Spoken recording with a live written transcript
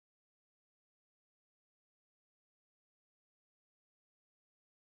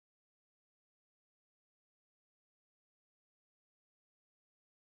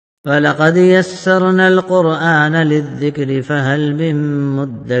वलक़द यस्सरनल क़ुरआन लिज़्ज़िक्रि फहल मिन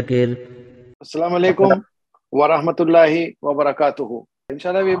मुद्दकिर। Assalamu alaikum wa rahmatullahi wa barakatuhu.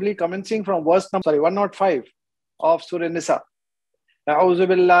 Inshallah, we will be commencing from verse number 105 of Surah Nisa. A'udhu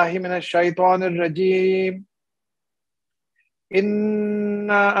billahi minash shaitanir rajim.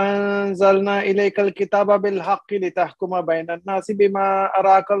 Inna anzalna ilaykal kitaba bil haqqi litahkuma bainan nasi bima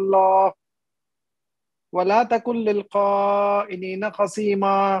araka Allah wa la takun lil qa'inina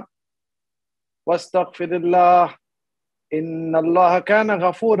khasima wastaghfirillah inna Allah kana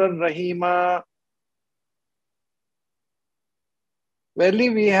ghafuran rahima. Verily,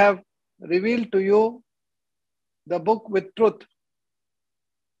 we have revealed to you the book with truth.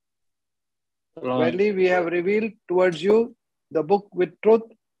 Verily, we have revealed towards you the book with truth,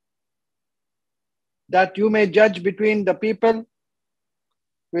 that you may judge between the people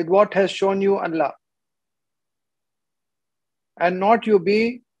with what has shown you Allah. And not you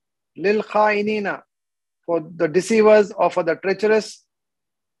be lil kha'inina, for the deceivers or for the treacherous,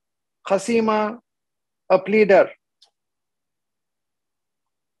 khasima, a pleader.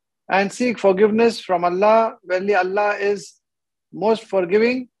 And seek forgiveness from Allah. Verily, Allah is most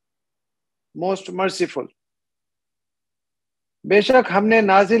forgiving, most merciful. बेशक हमने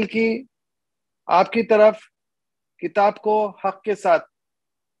नाजिल की आपकी तरफ किताब को हक के साथ,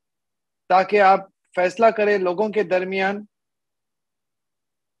 ताकि आप फैसला करें लोगों के दरमियान,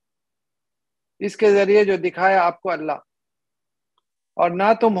 इसके जरिए जो दिखाया आपको अल्लाह। और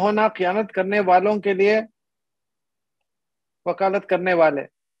ना तुम हो ना खयानत करने वालों के लिए वकालत करने वाले,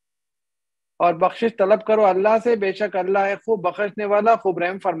 और बख्शिश तलब करो अल्लाह से, बेशक अल्लाह है खूब बख्शने वाला, खूब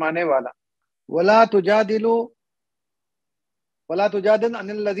रहम फरमाने वाला। वला तुजादिल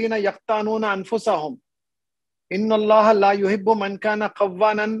अनिल लज़ीना यख्तानूना अनफुसहुम इन्नल्लाहा ला युहिब्बु मन काना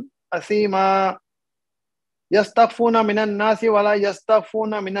ख़व्वानन असीमा यस्तग़फूना मिनन नासि वला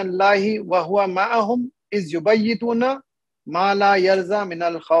यस्तग़फूना मिनल्लाहि व हुवा मअहुम इज़ युबय्यितूना मा ला यर्ज़ा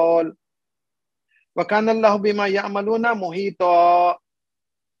मिनल क़ौल व काना अल्लाहु बिमा यअमलूना मुहीता।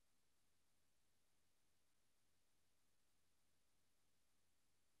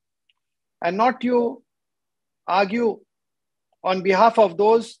 And not you argue on behalf of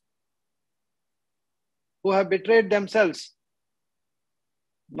those who have betrayed themselves.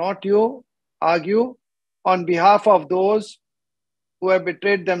 Not you argue on behalf of those who have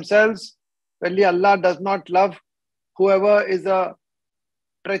betrayed themselves. Verily, Allah does not love whoever is a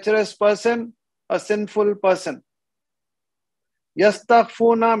treacherous person, a sinful person.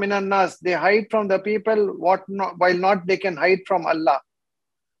 Yastaghfuna minan nas, they hide from the people while not they can hide from Allah.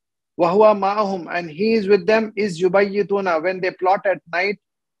 Wahuwa ma'ahum, and he is with them, is yubayyituna, when they plot at night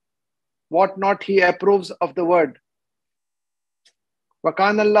what not he approves of the word. Wa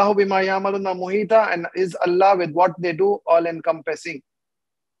kana Allahu bima ya'maluna muhita, and is Allah with what they do all encompassing.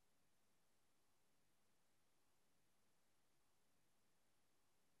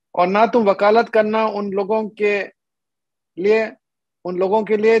 और ना तुम वकालत करना उन लोगों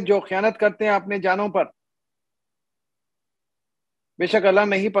के लिए जो खयानत करते हैं अपने जानों पर, बेशक अल्लाह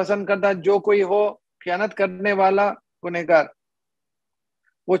नहीं पसंद करता जो कोई हो खयानत करने वाला गुनहगार।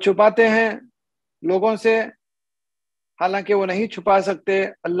 वो छुपाते हैं लोगों से, हालांकि वो नहीं छुपा सकते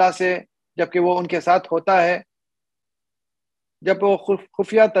अल्लाह से, जबकि वो उनके साथ होता है। जब वो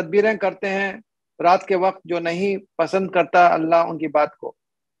खुफिया तदबीरें करते हैं रात के वक्त, जो नहीं पसंद करता अल्लाह उनकी बात को,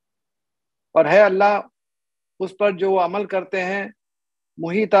 और है अल्लाह उस पर जो वो अमल करते हैं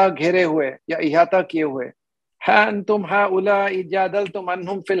मुहीता, घेरे हुए या इहाता किए हुए। अंतुम हाउलाई जादलतुम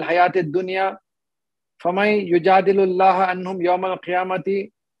अन्हुम फिल हयातिद दुनिया फमन युजादिलुल्लाह अन्हुम यौमल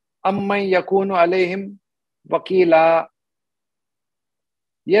क़ियामति Amman यकूनु अलैहिम वकीला।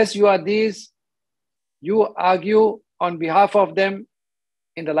 Yes, you are these, you argue on behalf of them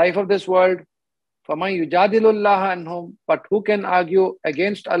in the life of this world. فَمَنْ يُجَادِلُ اللَّهَ عَنْهُمْ, but who can argue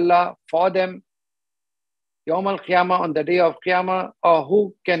against Allah for them يَوْمَ الْقِيَامَةِ, on the day of Qiyamah, or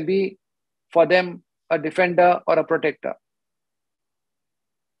who can be for them a defender or a protector.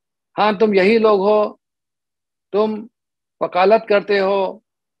 हाँ, तुम यही लोग हो, तुम वकालत करते हो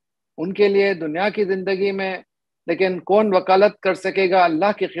उनके लिए दुनिया की जिंदगी में, लेकिन कौन वकालत कर सकेगा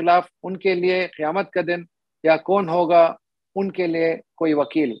अल्लाह के खिलाफ उनके लिए क़यामत का दिन, या कौन होगा उनके लिए कोई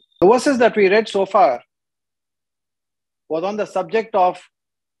वकील। The verses that we read so far was on the subject of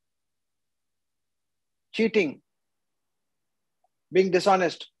cheating, being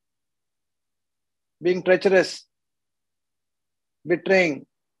dishonest, being treacherous, betraying,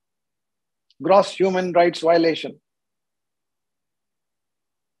 gross human rights violation.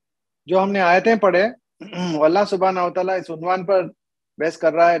 जो हमने आयतें पढ़े, अल्लाह सुब्हानहू व तआला इस उन्वान पर बहस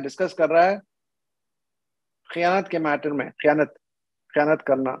कर रहा है, डिस्कस कर रहा है खयानत के मैटर में, खयानत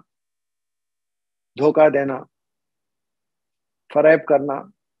करना, धोखा देना, फरेब करना,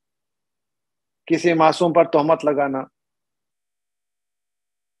 किसी मासूम पर तोहमत लगाना.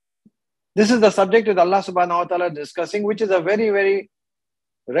 This is the subject that Allah subhanahu wa ta'ala is discussing, which is a very, very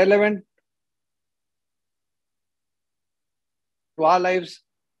relevant to our lives,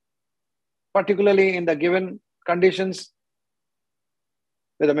 particularly in the given conditions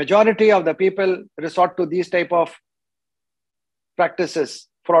where the majority of the people resort to these type of practices,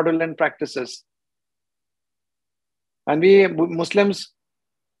 fraudulent practices. And we Muslims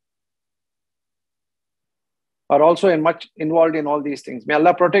are also much involved in all these things. May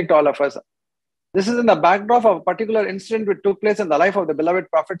Allah protect all of us. This is in the backdrop of a particular incident which took place in the life of the beloved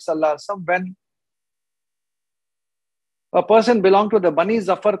Prophet Sallallahu Alaihi Wasallam, when a person belonged to the Bani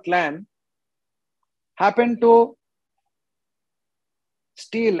Zafar clan happened to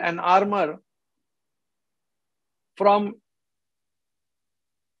steal an armor from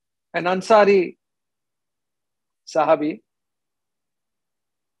an Ansari Sahabi.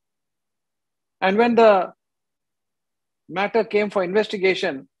 And when the matter came for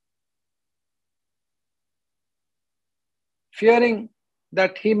investigation, fearing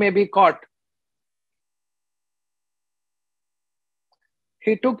that he may be caught,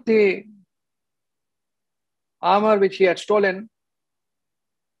 he took the armor which he had stolen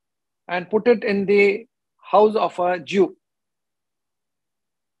and put it in the house of a Jew.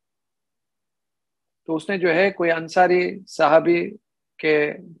 तो उसने जो है कोई अंसारी साहबी के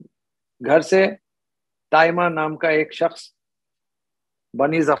घर से ताइमा नाम का एक शख्स,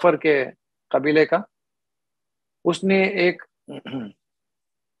 बनी जफर के कबीले का, उसने एक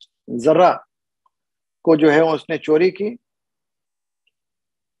जर्रा को जो है उसने चोरी की.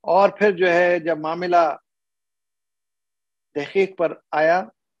 और फिर जो है जब मामला तहकीक पर आया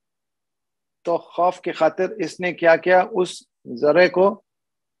तो खौफ की खातिर इसने क्या किया, उस जर्रे को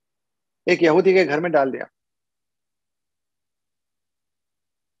एक यहूदी के घर में डाल दिया.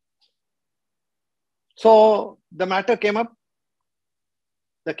 So the matter came up.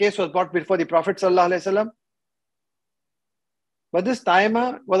 The case was brought before the Prophet Sallallahu Alaihi Wasallam. But this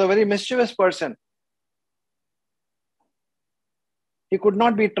Taima was a very mischievous person. He could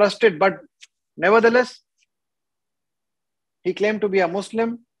not be trusted, but nevertheless, he claimed to be a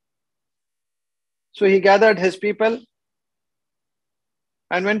Muslim. So he gathered his people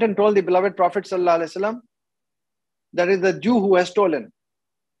and went and told the beloved Prophet Sallallahu Alaihi Wasallam that is the Jew who has stolen.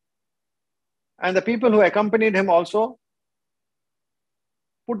 And the people who accompanied him also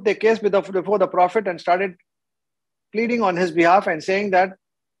put their case before the Prophet and started pleading on his behalf and saying that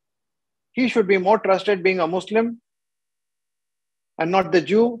he should be more trusted being a Muslim and not the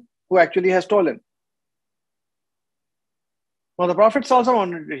Jew who actually has stolen. Now the Prophet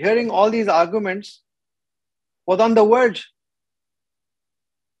ﷺ, hearing all these arguments, was on the verge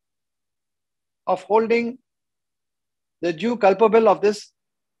of holding the Jew culpable of this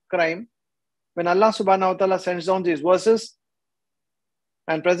crime, when Allah subhanahu wa ta'ala sends down these verses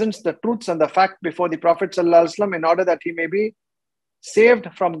and presents the truths and the fact before the Prophet sallallahu alaihi wasallam in order that he may be saved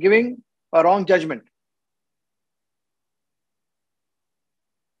from giving a wrong judgment.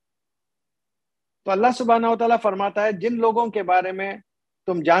 तो अल्लाह सुब्हानहू व तआला फरमाता है, जिन लोगों के बारे में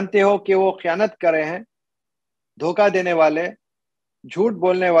तुम जानते हो कि वो खयानत कर रहे हैं, धोखा देने वाले, झूठ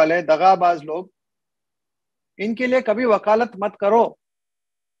बोलने वाले, दगाबाज लोग, इनके लिए कभी वकालत मत करो.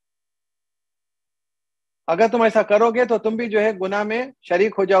 अगर तुम ऐसा करोगे तो तुम भी जो है गुनाह में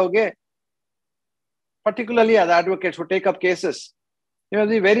शरीक हो जाओगे. Particularly as advocates who take up cases, you must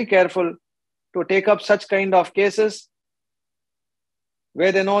be very careful to take up such kind of cases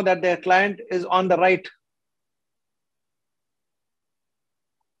where they know that their client is on the right,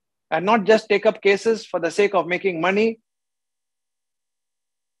 and not just take up cases for the sake of making money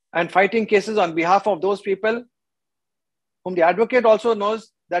and fighting cases on behalf of those people whom the advocate also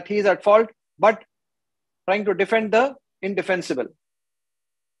knows that he is at fault, but trying to defend the indefensible.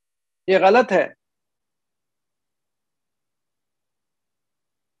 ये गलत है.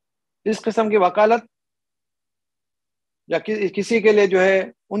 इस किस्म की वकालत या किसी के लिए जो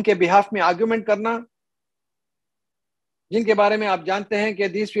है उनके बिहाफ में आर्गुमेंट करना, जिनके बारे में आप जानते हैं कि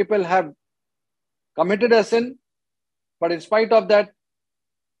these people have committed a sin, but in spite of that,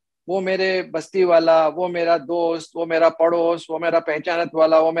 वो मेरे बस्ती वाला, वो मेरा दोस्त, वो मेरा पड़ोस, वो मेरा पहचानत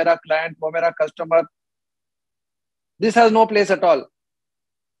वाला, वो मेरा क्लाइंट, वो मेरा customer, this has no place at all.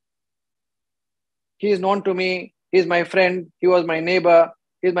 He is known to me, he is my friend, he was my neighbor,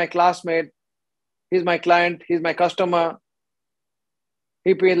 he is my classmate, he is my client, he is my customer,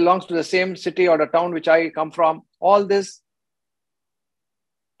 he belongs to the same city or the town which I come from. All this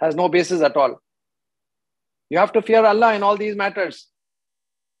has no basis at all. You have to fear Allah in all these matters.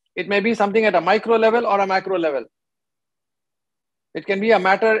 It may be something at a micro level or a macro level. It can be a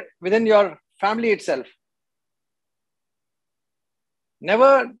matter within your family itself.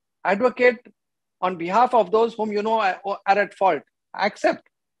 Never advocate on behalf of those whom you know are at fault. Accept.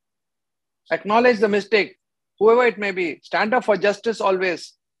 Acknowledge the mistake, whoever it may be. Stand up for justice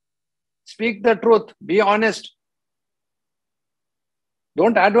always. Speak the truth. Be honest.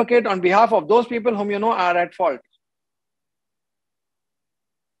 Don't advocate on behalf of those people whom you know are at fault.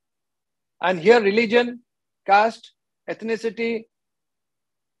 And here religion, caste, ethnicity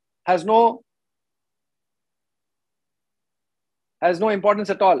has no importance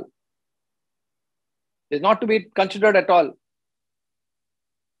at all. It's not to be considered at all.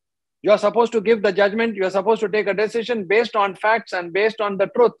 You are supposed to give the judgment. You are supposed to take a decision based on facts and based on the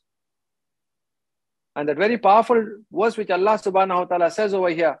truth. And that very powerful verse which Allah subhanahu wa ta'ala says over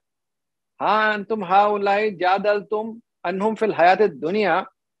here, Ha antum haulai jadaltum anhum fil hayatid dunya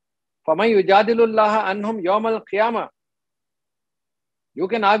faman yujadilullaha anhum yawmal qiyamah. You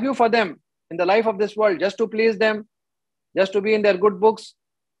can argue for them in the life of this world just to please them, just to be in their good books,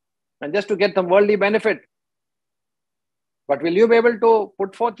 and just to get some worldly benefit. But will you be able to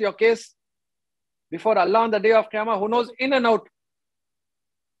put forth your case before Allah on the day of Qiyamah, who knows in and out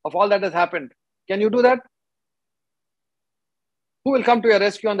of all that has happened? Can you do that? Who will come to your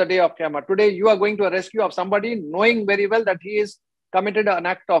rescue on the day of Qiyamah? Today, you are going to a rescue of somebody knowing very well that he is committed an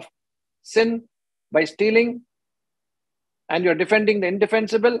act of sin by stealing, and you're defending the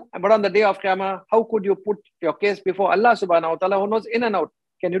indefensible. But on the day of Qiyamah, how could you put your case before Allah subhanahu wa ta'ala, who knows in and out?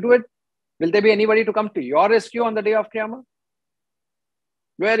 Can you do it? Will there be anybody to come to your rescue on the day of Qiyamah?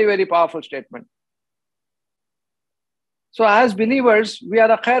 Very, very powerful statement. So as believers, we are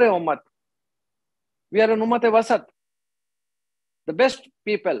a khair ummat. We are an ummat wasat, the best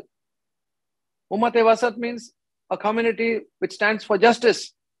people. Ummat wasat means a community which stands for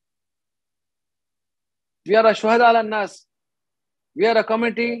justice. We are a shuhada ala nas. We are a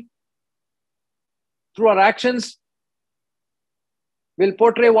community through our actions will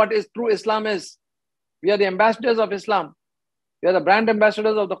portray what is true Islam is. We are the ambassadors of Islam. We are the brand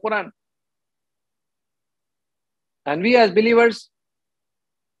ambassadors of the Quran. And we as believers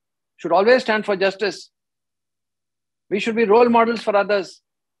should always stand for justice. We should be role models for others.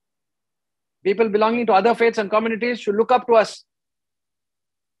 People belonging to other faiths and communities should look up to us.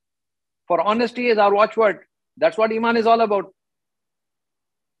 For honesty is our watchword. That's what Iman is all about.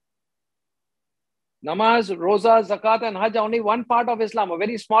 Namaz, Roza, Zakat and Hajj are only one part of Islam, a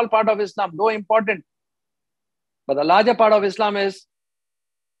very small part of Islam, though important. But the larger part of Islam is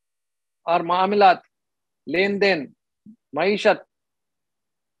our Mu'amilat, Len Den, Maishat,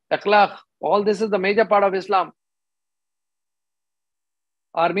 Akhlaq. All this is the major part of Islam.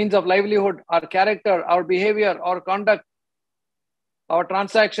 Our means of livelihood, our character, our behavior, our conduct, our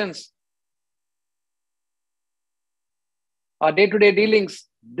transactions, our day-to-day dealings.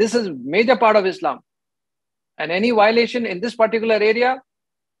 This is major part of Islam. And any violation in this particular area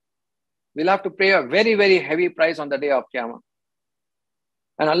will have to pay a very, very heavy price on the day of Qiyamah.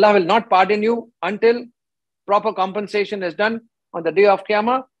 And Allah will not pardon you until proper compensation is done on the day of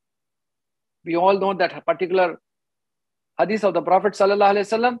Qiyamah. We all know that particular hadith of the Prophet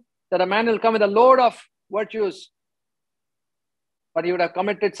ﷺ, that a man will come with a load of virtues, but he would have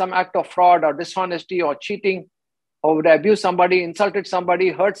committed some act of fraud or dishonesty or cheating, or would have abused somebody, insulted somebody,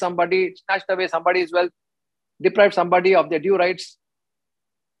 hurt somebody, snatched away somebody's wealth, deprived somebody of their due rights,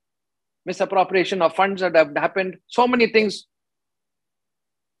 misappropriation of funds that have happened. So many things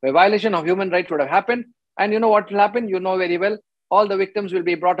where violation of human rights would have happened. And you know what will happen? You know very well. All the victims will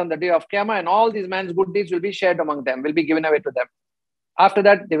be brought on the day of Qiyamah, and all these man's good deeds will be shared among them, will be given away to them. After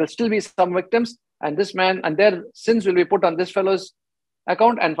that, there will still be some victims, and this man and their sins will be put on this fellow's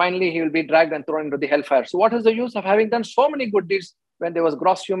account, and finally he will be dragged and thrown into the hellfire. So what is the use of having done so many good deeds when there was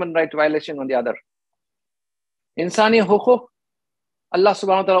gross human right violation on the other? Insani hukuk, Allah subhanahu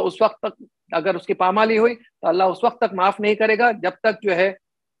wa ta'ala उस वक्त तक अगर उसकी पामाली हुई तो अल्लाह उस वक्त तक माफ नहीं करेगा जब तक जो है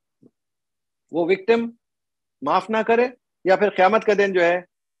वो विक्टिम माफ ना करे, या फिर क़यामत के दिन जो है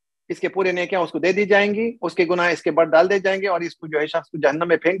इसके पूरे नेकियां उसको दे दी जाएंगी, उसके गुनाह इसके बढ़ डाल दे जाएंगे और इसको जो है शख्स को जहन्नम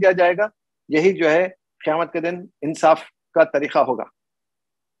में फेंक दिया जाएगा. यही जो है क़यामत के दिन इंसाफ का तरीका होगा.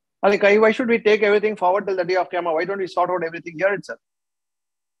 Why should we take everything forward till the day of Qiyamah? Why don't we sort out everything here itself?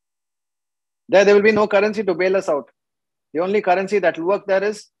 There will be no currency to bail us out. The only currency that will work there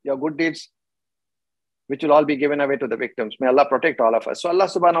is your good deeds, which will all be given away to the victims. May Allah protect all of us. So Allah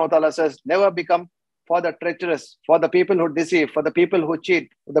subhanahu wa ta'ala says, never become for the treacherous, for the people who deceive, for the people who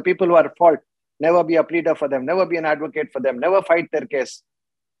cheat, for the people who are at fault. Never be a pleader for them. Never be an advocate for them. Never fight their case.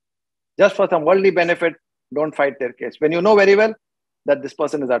 Just for some worldly benefit, don't fight their case. When you know very well that this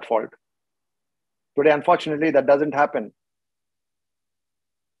person is at fault. Today, unfortunately, that doesn't happen.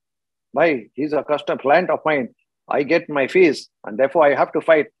 Why? He's a client of mine. I get my fees and therefore I have to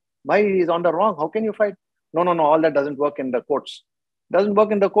fight. Why? He's on the wrong. How can you fight? No. All that doesn't work in the courts. Doesn't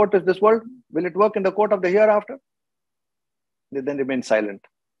work in the court of this world. Will it work in the court of the hereafter? They then remain silent.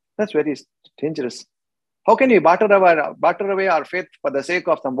 That's very dangerous. How can we barter away our faith for the sake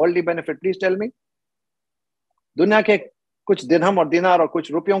of some worldly benefit? Please tell me. दुनिया के कुछ दिरहम और दिनार और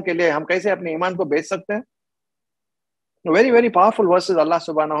कुछ रुपयों के लिए हम कैसे अपने ईमान को बेच सकते हैं? Very, very powerful verses Allah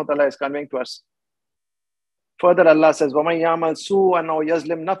subhanahu wa ta'ala is conveying to us. Further, Allah says, وَمَنْ يَعْمَلْ سُوءًا أَوْ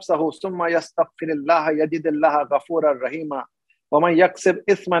يَظْلِمْ نَفْسَهُ ثُمَّ يَسْتَغْفِرِ اللَّهَ يَجِدِ اللَّهَ غَفُورًا رَحِيمًا وَمَنْ يَكْسِبْ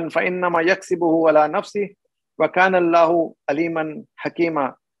إِثْمًا فَإِنَّمَا يَكْسِبُهُ عَلَى نَفْسِهِ وَكَانَ اللَّهُ عَلِيمًا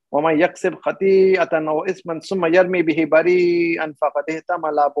حَكِيمًا وَمَنْ يَكْسِبْ خَطِيئَةً أَوْ إِثْمًا ثُمَّ يَرْمِ بِهِ بَرِيئًا فَقَدِ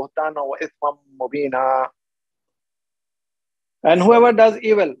احْتَمَلَ بُهْتَانًا وَإِثْمًا مُبِينًا. And whoever does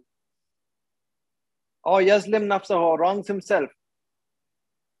evil, or yazlim nafsahu, or wrongs himself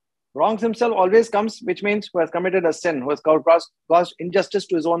always comes, which means who has committed a sin, who has caused injustice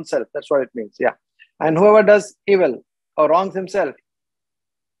to his own self. That's what it means. Yeah. And whoever does evil or wrongs himself,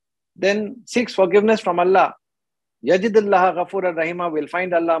 then seeks forgiveness from Allah, yajidullaha ghafura rahima, will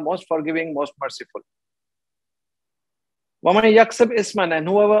find Allah most forgiving, most merciful. Waman yaksib isman, and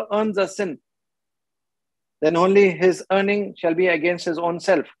whoever earns a sin, then only his earning shall be against his own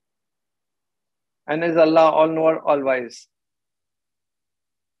self. And is Allah all-knower, all-wise.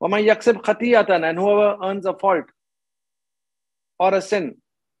 وَمَنْ يَكْسِبْ خَطِيئَةً, and whoever earns a fault or a sin,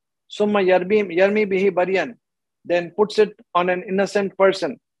 ثُمَّ يَرْمِي بِهِ بَرِيًّا, then puts it on an innocent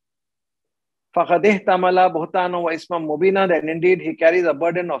person, فَقَدْ احْتَمَلَ بُهْتَانًا وَإِثْمًا مُبِينًا, then indeed he carries a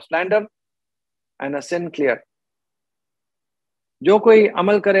burden of slander and a sin clear. जो कोई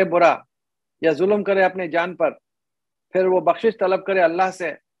अमल करे बुरा या जुल्म करे अपने जान पर, फिर वो बख्शिश तलब करे अल्लाह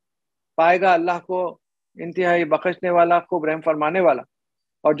से, पाएगा अल्लाह को इंतहाई बख्शने वाला, खूब रहम फरमाने वाला.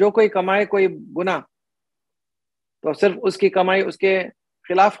 और जो कोई कमाए कोई गुनाह, तो सिर्फ उसकी कमाई उसके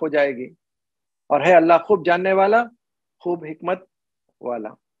खिलाफ हो जाएगी. और है अल्लाह खूब जानने वाला, खूब हिकमत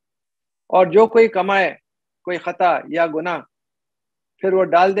वाला. और जो कोई कमाए कोई खता या गुनाह, फिर वो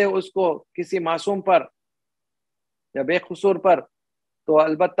डाल दे उसको किसी मासूम पर या बेकसूर पर, तो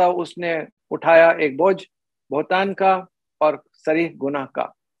अलबत्ता उसने उठाया एक बोझ बहुतान का और सरीह गुनाह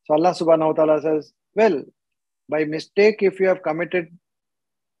का. So Allah subhanahu wa ta'ala says, well, by mistake, if you have committed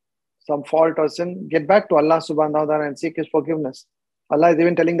some fault or sin, get back to Allah subhanahu wa ta'ala and seek his forgiveness. Allah is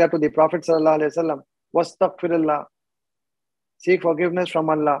even telling that to the Prophet sallallahu alaihi wasallam. Wastaghfirullah. Seek forgiveness from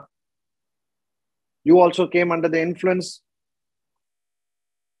Allah. You also came under the influence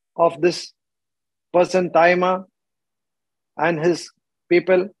of this person, Taima, and his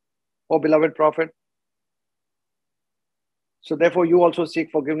people, O beloved Prophet. So therefore, you also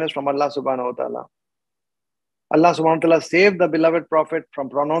seek forgiveness from Allah subhanahu wa ta'ala. Allah subhanahu wa ta'ala saved the beloved Prophet from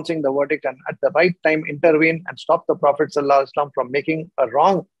pronouncing the verdict, and at the right time intervene and stop the Prophet sallallahu alaihi wasallam from making a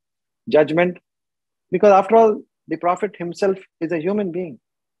wrong judgment. Because after all, the Prophet himself is a human being.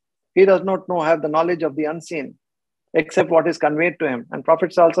 He does not have the knowledge of the unseen, except what is conveyed to him. And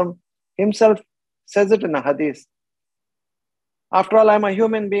Prophet sallallahu alaihi wasallam himself says it in a hadith. After all, I'm a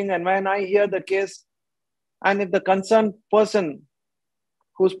human being, and when I hear the case, and if the concerned person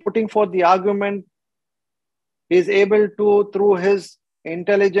who's putting forth the argument is able to, through his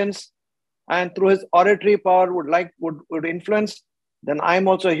intelligence and through his oratory power, would influence, then I'm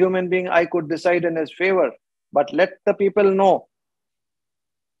also a human being. I could decide in his favor. But let the people know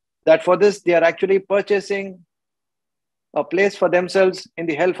that for this, they are actually purchasing a place for themselves in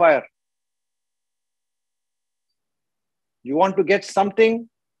the hellfire. You want to get something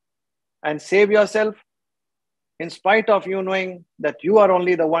and save yourself, in spite of you knowing that you are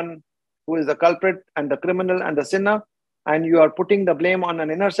only the one who is the culprit and the criminal and the sinner, and you are putting the blame on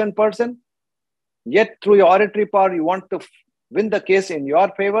an innocent person, yet through your oratory power, you want to win the case in your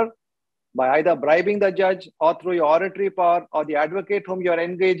favor by either bribing the judge, or through your oratory power, or the advocate whom you are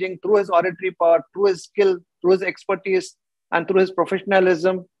engaging through his oratory power, through his skill, through his expertise, and through his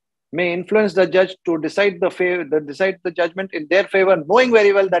professionalism, may influence the judge to decide the judgment in their favor, knowing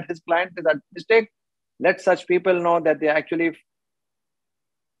very well that his client is at mistake. Let such people know that they are actually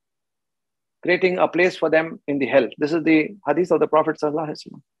creating a place for them in the hell. This is the hadith of the Prophet sallallahu alaihi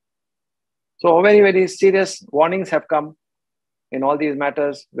wasallam. So very, very serious warnings have come in all these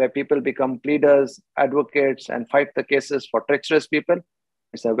matters where people become pleaders, advocates, and fight the cases for treacherous people.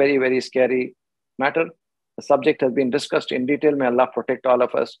 It's a very, very scary matter. The subject has been discussed in detail. May Allah protect all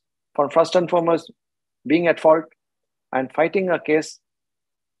of us from, first and foremost, being at fault and fighting a case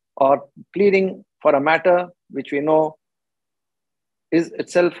or pleading for a matter which we know is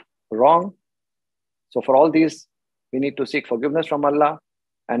itself wrong. So for all these, we need to seek forgiveness from Allah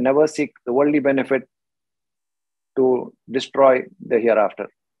and never seek the worldly benefit to destroy the hereafter.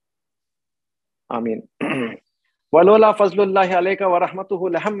 Ameen. وَلَوْلَا فَضْلُ اللَّهِ عَلَيْكَ وَرَحْمَتُهُ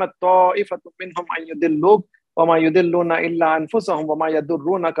لَهَمَّتْ طَائِفَةٌ مِّنْهُمْ أَن يُضِلُّوكَ وَمَا يُضِلُّونَ إِلَّا أَنفُسَهُمْ وَمَا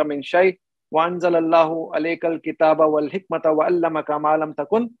يَضُرُّونَكَ مِنْ شَيْءٍ وَأَنزَلَ اللَّهُ عَلَيْكَ الْكِتَابَ وَالْحِكْمَةَ وَعَلَّمَكَ مَا لَمْ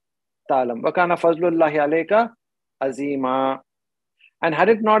تَكُنْ تَعْلَمُ وَكَانَ فَضْلُ اللَّهِ عَلَيْكَ عَظِيمًا. And had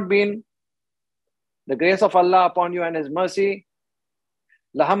it not been the grace of Allah upon you and His mercy,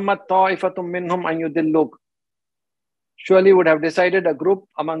 لَهَمَّتْ طَائِفَةٌ مِّنْهُمْ أَن يُضِلُّوكَ, surely would have decided a group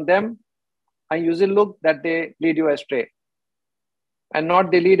among them, and yuzilluk, that they lead you astray. And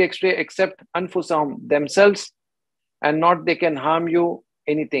not they lead astray except anfusahum, themselves, and not they can harm you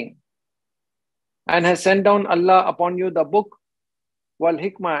anything. And has sent down Allah upon you the book, wal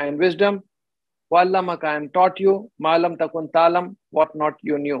hikmah, and wisdom, wa allamaka, and taught you, ma lam takun ta'lam, what not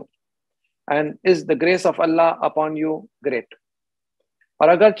you knew. And is the grace of Allah upon you great. और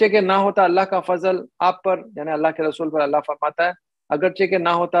अगरचे के ना होता अल्लाह का फजल आप पर, यानी अल्लाह के रसूल पर, अल्लाह फरमाता है अगरचे के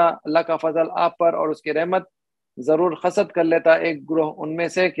ना होता अल्लाह का फजल आप पर और उसकी रहमत, जरूर खसद कर लेता एक ग्रोह उनमें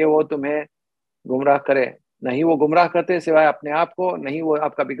से कि वो तुम्हें गुमराह करे। नहीं वो गुमराह करते सिवाय अपने आप को, नहीं वो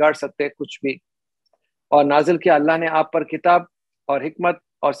आपका बिगाड़ सकते कुछ भी। और नाजिल किया अल्लाह ने आप पर किताब और हिकमत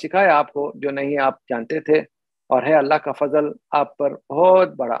और सिखाया आपको जो नहीं आप जानते थे, और है अल्लाह का फजल आप पर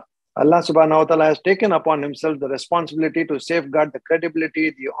बहुत बड़ा। Allah subhanahu wa ta'ala has taken upon himself the responsibility to safeguard the credibility,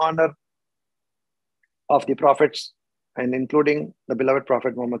 the honor of the prophets, and including the beloved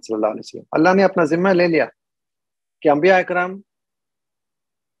Prophet Muhammad sallallahu alaihi wasallam. Allah ने अपना जिम्मा ले लिया कि अंबिया इकराम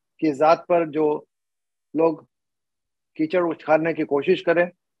की जात पर जो लोग कीचड़ उछालने की कोशिश करें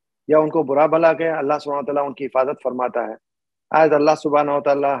या उनको बुरा भला कहें, Allah subhanahu wa ta'ala उनकी हिफाजत फरमाता है. As Allah subhanahu wa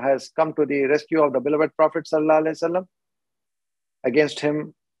ta'ala has come to the rescue of the beloved Prophet sallallahu alaihi wasallam against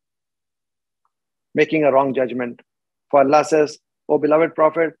him making a wrong judgment. For Allah says, O beloved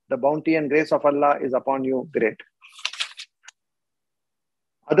Prophet, the bounty and grace of Allah is upon you great.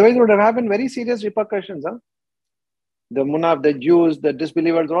 Otherwise, it would have happened very serious repercussions. The Munaf, the Jews, the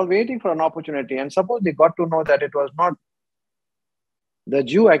disbelievers were all waiting for an opportunity. And suppose they got to know that it was not the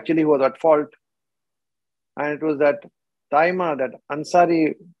Jew actually who was at fault, and it was that Taima, that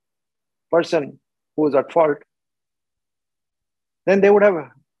Ansari person who was at fault, then they would have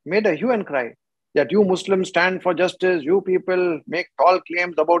made a hue and cry that you Muslims stand for justice, you people make tall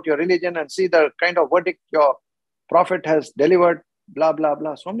claims about your religion and see the kind of verdict your Prophet has delivered, blah, blah,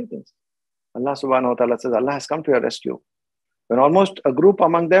 blah, so many things. Allah subhanahu wa ta'ala says, Allah has come to your rescue. When almost a group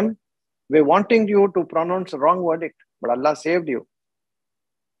among them were wanting you to pronounce a wrong verdict, but Allah saved you.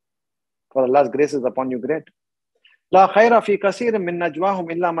 For Allah's grace is upon you great. La khayra fi kasirin min najwahum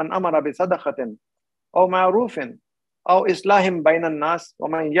illa man amara bi sadaqatin aw ma'rufin aw islahim bainan nas wa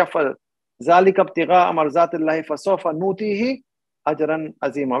man yafal zalika ibtigha marzatillahi fasawfa nutihi ajran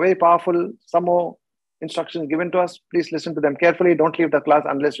azima. Very powerful, some more instructions given to us. Please listen to them carefully. Don't leave the class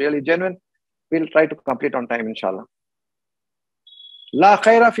unless really genuine. We'll try to complete on time, inshallah. La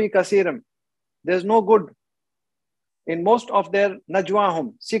khayra fi kasirim. There's no good in most of their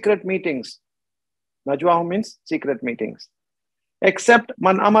najwahum, secret meetings. Najwahum means secret meetings. Except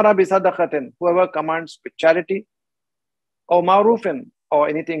man amara bi sadaqatin, whoever commands with charity, or ma'rufin, or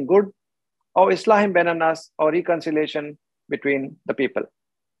anything good, or islahim bainan nas, or reconciliation between the people.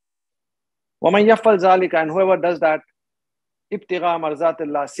 وَمَنْ يَفْعَلْ ذَلِكَ, and whoever does that, ibtigha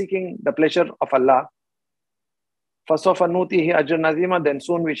marzatillah, seeking the pleasure of Allah, فَسَوْفَ نُوتِهِ أَجْرًا عَظِيمًا, then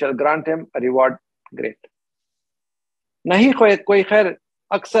soon we shall grant him a reward great. नहीं कोई खैर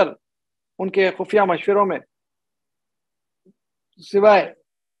अक्सर उनके खुफिया मशवरों में सिवाय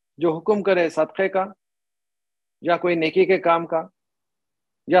जो हुक्म करे सदक़े का या कोई नेकी के काम का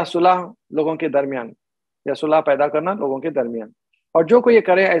या सुलह लोगों के दरमियान, या सुलह पैदा करना लोगों के दरमियान, और जो कोई ये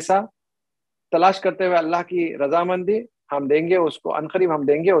करे ऐसा तलाश करते हुए अल्लाह की रजामंदी, हम देंगे उसको, अनकरीब हम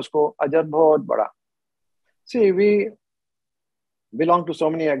देंगे उसको अजर बहुत बड़ा. See, we belong to so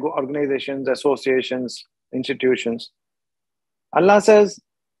many organizations, associations, institutions. Allah says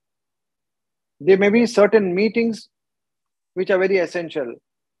there may be certain meetings which are very essential,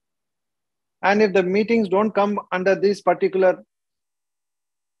 and if the meetings don't come under these particular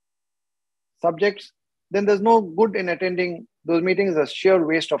subjects, then there's no good in attending those meetings. It's a sheer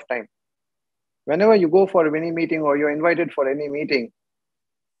waste of time. Whenever you go for any meeting or you're invited for any meeting,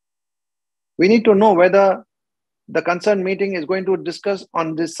 we need to know whether the concerned meeting is going to discuss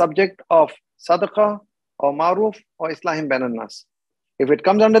on this subject of sadaqah or ma'ruf or islahim bainan nas. If it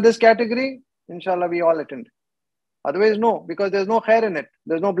comes under this category, inshallah we all attend. Otherwise no, because there's no khair in it.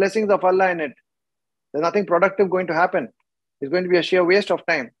 There's no blessings of Allah in it. There's nothing productive going to happen. It's going to be a sheer waste of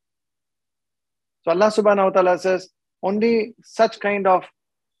time. So Allah subhanahu wa ta'ala says, only such kind of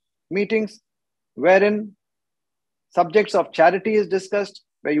meetings wherein subjects of charity is discussed,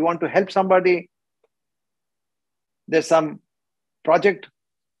 where you want to help somebody. There's some project,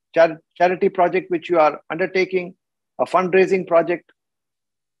 charity project which you are undertaking, a fundraising project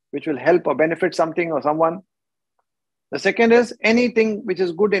which will help or benefit something or someone. The second is anything which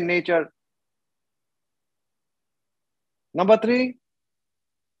is good in nature. Number 3,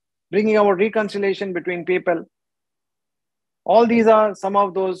 bringing about reconciliation between people. All these are some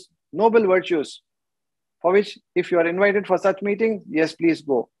of those noble virtues for which, if you are invited for such meetings, yes, please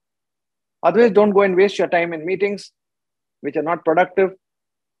go. Otherwise, don't go and waste your time in meetings which are not productive,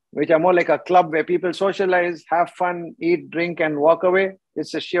 which are more like a club where people socialize, have fun, eat, drink, and walk away.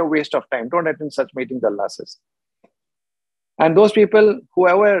 It's a sheer waste of time. Don't attend such meetings, Allah says. And those people,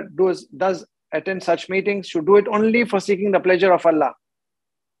 whoever does attend such meetings, should do it only for seeking the pleasure of Allah.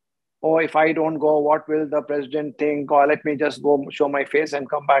 Or if I don't go, what will the president think? Or let me just go show my face and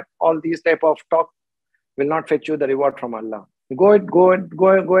come back. All these type of talk will not fetch you the reward from Allah. Go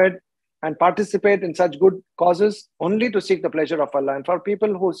ahead and participate in such good causes only to seek the pleasure of Allah. And for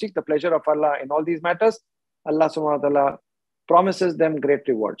people who seek the pleasure of Allah in all these matters, Allah subhanahu wa ta'ala promises them great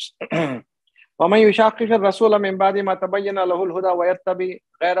rewards. وَمَنْ يُشَاقِقِ الرَّسُولَ مِنْ بَعْدِ مَا تَبَيَّنَ لَهُ الْهُدَى وَيَتَّبِعْ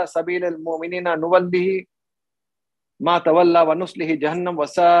غَيْرَ سَبِيلِ الْمُؤْمِنِينَ نُوَلِّهِ مَا تَوَلَّى وَنُصْلِهِ جَهَنَّمَ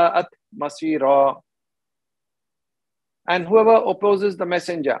وَسَاءَتْ مَصِيرًا. And whoever opposes the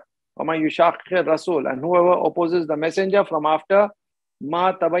messenger, وَمَنْ يُشَاقِقِ الرَّسُولَ, and whoever opposes the messenger from after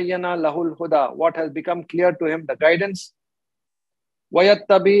مَا تَبَيَّنَ لَهُ الْهُدَى, what has become clear to him, the guidance,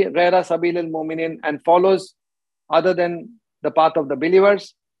 وَيَتَّبِعْ غَيْرَ سَبِيلِ الْمُؤْمِنِينَ, and follows other than the path of the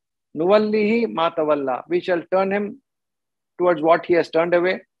believers, نُوَلِّهِ مَا تَوَلَّى, we shall turn him towards what he has turned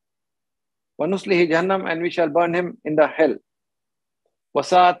away, وَنُصْلِهِ جَهَنَّمَ, and we shall burn him in the hell.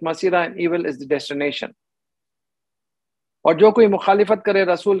 وَسَاءَتْ مَصِيرًا, and evil is the destination. और जो कोई मुखालिफत करे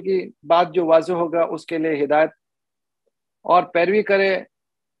रसूल की बात जो वाज़ेह होगा उसके लिए हिदायत, और पैरवी करे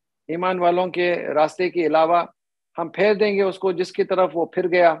ईमान वालों के रास्ते के अलावा, हम फेर देंगे उसको जिसकी तरफ वो फिर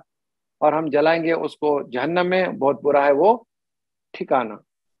गया, और हम जलाएंगे उसको जहन्नम में, बहुत बुरा है वो ठिकाना.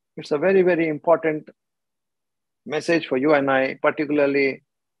 It's a very, very important message for you and I, particularly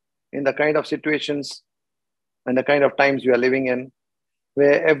in the kind of situations and the kind of times we are living in,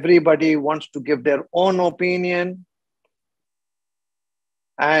 where everybody wants to give their own opinion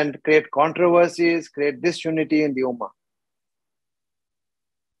and create controversies, create disunity in the ummah.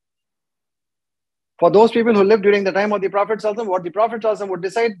 For those people who lived during the time of the Prophet ﷺ, what the Prophet ﷺ would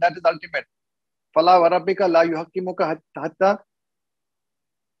decide, that is ultimate. فَلَا وَرَبِّكَ لَا يُحَكِّمُكَ حَتَّى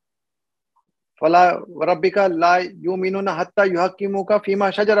فَلَا وَرَبِّكَ لَا يُؤْمِنُونَ حَتَّى يُحَكِّمُكَ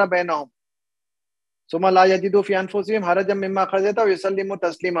فِيمَا شَجَرَ بَيْنَهُمْ ثُمَّ لَا يَجِدُوا فِي أَنفُسِهِمْ حَرَجًا مِمَّا قَضَيْتَ وَيُسَلِّمُوا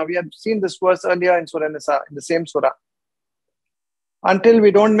تَسْلِيمًا. We have seen this verse earlier in Surah Nisa, in the same surah. Until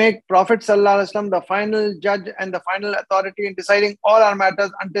we don't make Prophet ﷺ the final judge and the final authority in deciding all our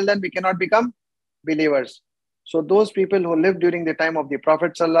matters, until then we cannot become believers. So those people who lived during the time of the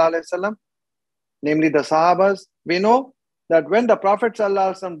Prophet ﷺ, namely the Sahabas, we know that when the Prophet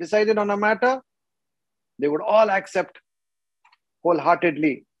ﷺ decided on a matter, they would all accept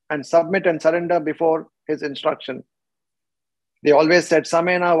wholeheartedly and submit and surrender before his instruction. They always said,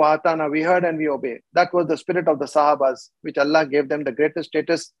 Samena wa atana, we heard and we obey. That was the spirit of the Sahabas, which Allah gave them the greatest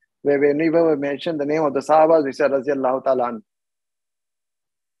status, where whenever we mention the name of the Sahabas, we say, Raziyallahu ta'ala an.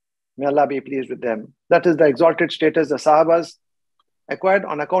 May Allah be pleased with them. That is the exalted status the Sahabas acquired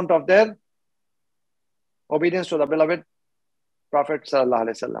on account of their obedience to the beloved Prophet sallallahu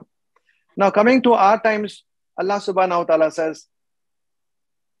alaihi wasallam. Now coming to our times, Allah subhanahu wa ta'ala says,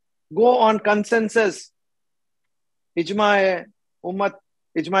 go on consensus. इजमा उम्मत,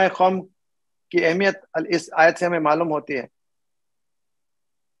 इजमा कौम की अहमियत इस आयत से हमें मालूम होती है.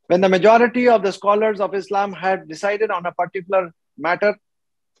 When the majority of the scholars of Islam had decided on a particular matter,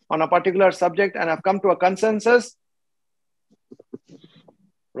 on a particular subject, and have come to a consensus,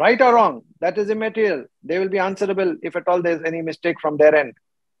 right or wrong, that is immaterial. They will be answerable if at all there is any mistake from their end.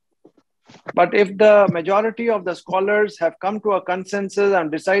 But if the majority of the scholars have come to a consensus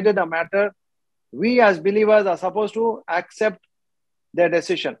and decided a matter, we as believers are supposed to accept their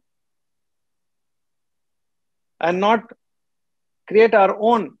decision and not create our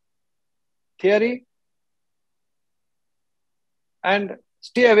own theory and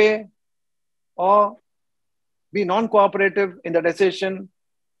stay away or be non-cooperative in the decision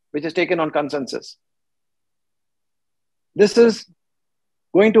which is taken on consensus. This is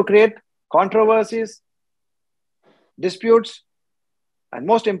going to create controversies, disputes, and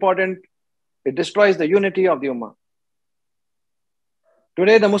most important, it destroys the unity of the ummah.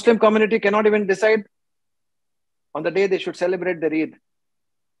 Today, the Muslim community cannot even decide on the day they should celebrate their Eid.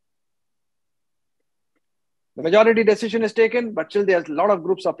 The majority decision is taken, but still there's a lot of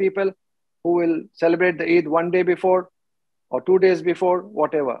groups of people who will celebrate the Eid one day before or 2 days before,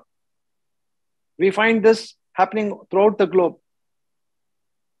 whatever. We find this happening throughout the globe.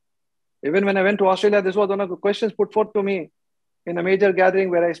 Even when I went to Australia, this was one of the questions put forth to me in a major gathering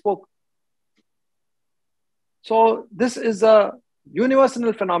where I spoke. So this is a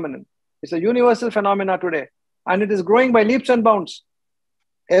universal phenomenon. It's a universal phenomena today. And it is growing by leaps and bounds.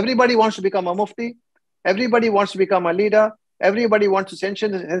 Everybody wants to become a mufti. Everybody wants to become a leader. Everybody wants to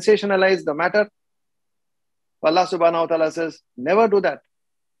sensationalize the matter. Allah subhanahu wa ta'ala says, never do that.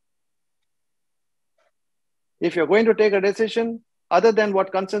 If you're going to take a decision other than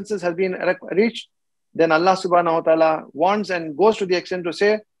what consensus has been reached, then Allah subhanahu wa ta'ala warns and goes to the extent to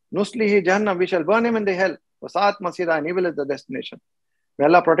say, Nuslihi Jahannam, we shall burn him in the hell. Wasa'at masira, and evil is the destination. May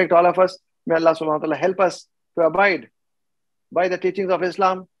Allah protect all of us. May Allah subhanahu wa ta'ala help us to abide by the teachings of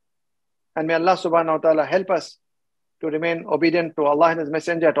Islam. And may Allah subhanahu wa ta'ala help us to remain obedient to Allah and His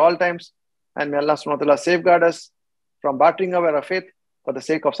Messenger at all times. And may Allah subhanahu wa ta'ala safeguard us from battering away our faith for the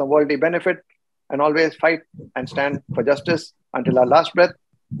sake of some worldly benefit, and always fight and stand for justice until our last breath.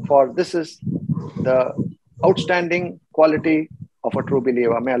 For this is the outstanding quality of a true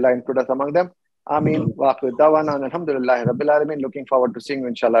believer. May Allah include us among them. Ameen. Wa akhiru da'wana and alhamdulillahi rabbil alamin. Looking forward to seeing you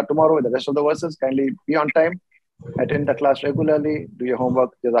inshallah tomorrow with the rest of the verses. Kindly be on time. Attend the class regularly. Do your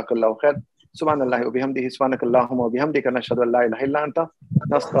homework. Jazakallahu khair. Subhanallahi wa bihamdihi. Subhanakallahumma wa bihamdika. Nashhadu an la ilaha illa anta.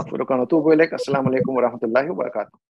 Nastaghfiruka wa natubu ilayk. Assalamu alaikum wa rahmatullahi wa barakatuh.